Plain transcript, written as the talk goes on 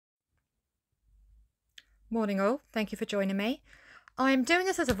Morning all, thank you for joining me. I'm doing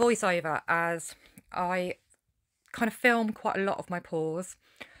this as a voiceover as I kind of film quite a lot of my pours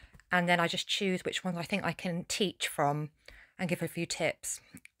and then I just choose which ones I think I can teach from and give a few tips.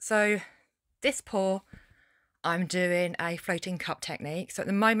 So this pour, I'm doing a floating cup technique. So at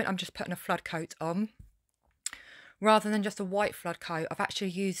the moment I'm just putting a flood coat on. Rather than just a white flood coat, I've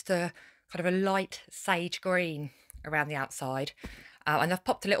actually used a kind of a light sage green around the outside. And I've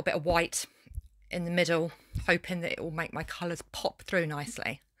popped a little bit of white in the middle, hoping that it will make my colours pop through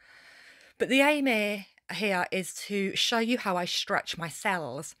nicely. But the aim here is to show you how I stretch my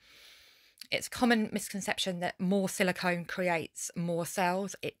cells. It's a common misconception that more silicone creates more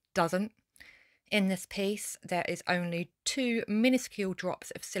cells. It doesn't. In this piece, there is only 2 minuscule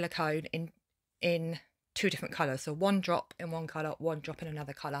drops of silicone in 2 different colours. So 1 drop in one colour, 1 drop in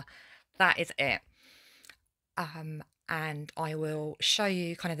another colour. That is it. And I will show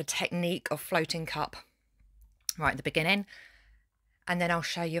you kind of the technique of floating cup right at the beginning, and then I'll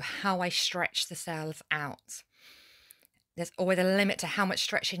show you how I stretch the cells out. There's always a limit to how much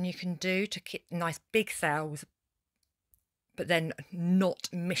stretching you can do to keep nice big cells, but then not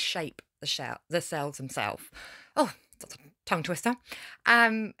misshape the cells themselves. Oh, that's a tongue twister.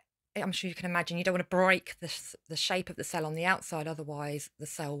 I'm sure you can imagine you don't want to break the shape of the cell on the outside, otherwise the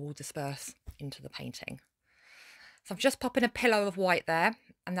cell will disperse into the painting. So I'm just popping a pillow of white there,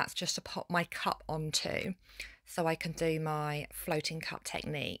 and that's just to pop my cup onto so I can do my floating cup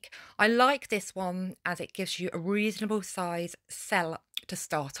technique. I like this one as it gives you a reasonable size cell to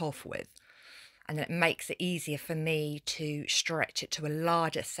start off with, and then it makes it easier for me to stretch it to a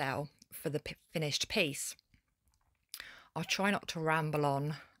larger cell for the finished piece. I'll try not to ramble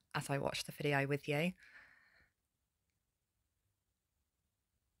on as I watch the video with you.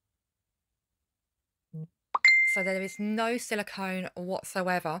 So there is no silicone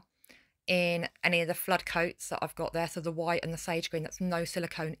whatsoever in any of the flood coats that I've got there. So the white and the sage green, that's no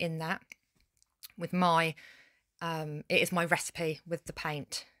silicone in that. With my, it is my recipe with the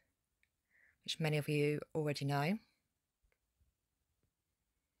paint, which many of you already know.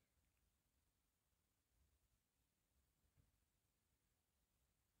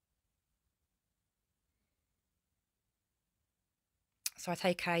 So I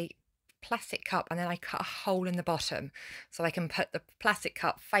take a plastic cup and then I cut a hole in the bottom so I can put the plastic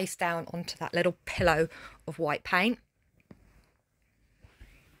cup face down onto that little pillow of white paint,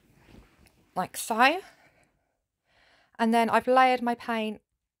 like so. And then I've layered my paint,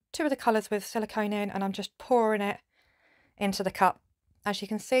 2 of the colours with silicone in, and I'm just pouring it into the cup. As you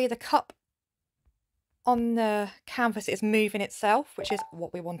can see, the cup on the canvas is moving itself, which is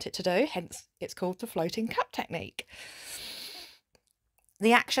what we want it to do, hence it's called the floating cup technique.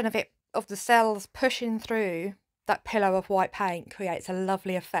 The action of the cells pushing through that pillow of white paint creates a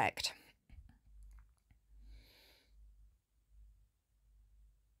lovely effect.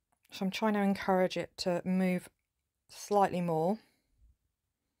 So I'm trying to encourage it to move slightly more.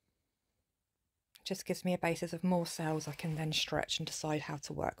 It just gives me a basis of more cells I can then stretch and decide how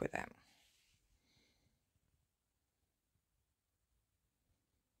to work with it.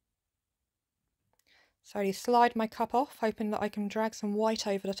 So I slide my cup off, hoping that I can drag some white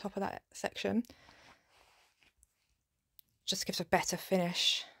over the top of that section. Just gives a better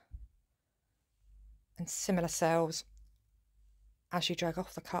finish and similar cells as you drag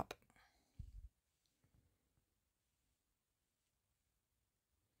off the cup.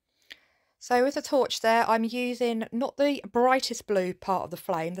 So with the torch there, I'm using not the brightest blue part of the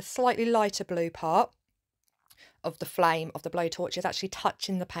flame, the slightly lighter blue part of the flame of the blowtorch is actually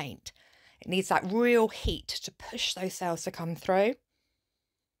touching the paint. It needs that real heat to push those cells to come through.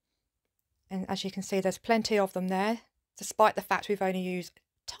 And as you can see, there's plenty of them there, despite the fact we've only used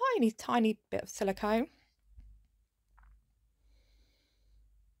a tiny bit of silicone.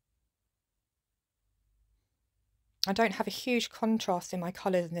 I don't have a huge contrast in my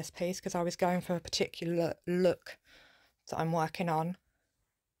colours in this piece because I was going for a particular look that I'm working on.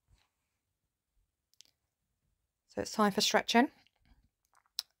 So it's time for stretching.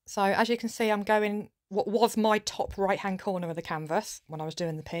 So as you can see, I'm going what was my top right hand corner of the canvas when I was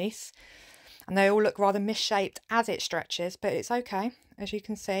doing the piece, and they all look rather misshaped as it stretches, but it's okay. As you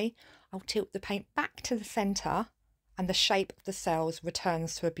can see, I'll tilt the paint back to the centre and the shape of the cells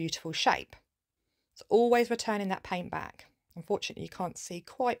returns to a beautiful shape. So always returning that paint back. Unfortunately, you can't see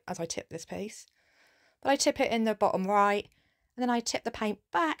quite as I tip this piece, but I tip it in the bottom right and then I tip the paint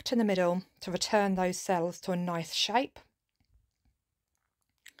back to the middle to return those cells to a nice shape.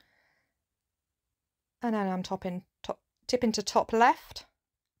 And then I'm tipping to top left,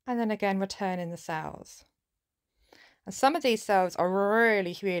 and then again returning the cells. And some of these cells are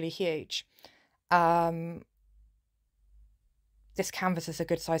really, really huge. This canvas is a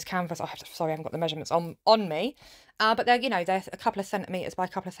good size canvas. Sorry, I haven't got the measurements on me. But they're, you know, they're a couple of centimetres by a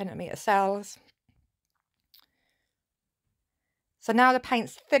couple of centimetre cells. So now the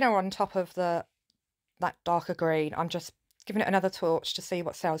paint's thinner on top of that darker green. I'm just giving it another torch to see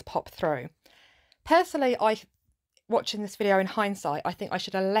what cells pop through. Personally, watching this video in hindsight, I think I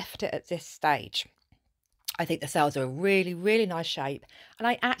should have left it at this stage. I think the cells are a really, really nice shape, and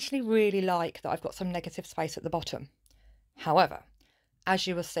I actually really like that I've got some negative space at the bottom. However, as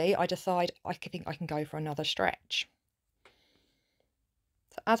you will see, I decide I think I can go for another stretch.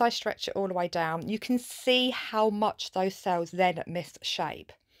 So as I stretch it all the way down, you can see how much those cells then miss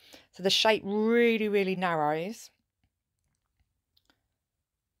shape. So the shape really, really narrows.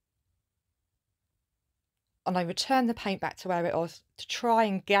 And I return the paint back to where it was to try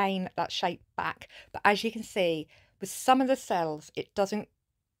and gain that shape back. But as you can see, with some of the cells, it doesn't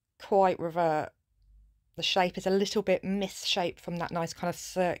quite revert. The shape is a little bit misshaped from that nice kind of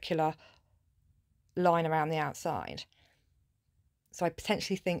circular line around the outside. So I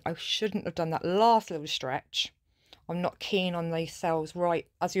potentially think I shouldn't have done that last little stretch. I'm not keen on these cells right,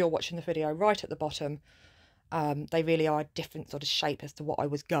 as you're watching the video, right at the bottom. They really are a different sort of shape as to what I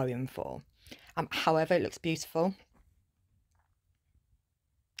was going for. However, it looks beautiful.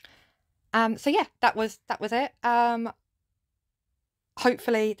 So yeah, that was it.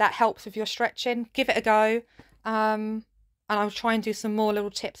 Hopefully that helps with your stretching. Give it a go. And I'll try and do some more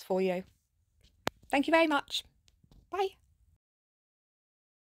little tips for you. Thank you very much. Bye.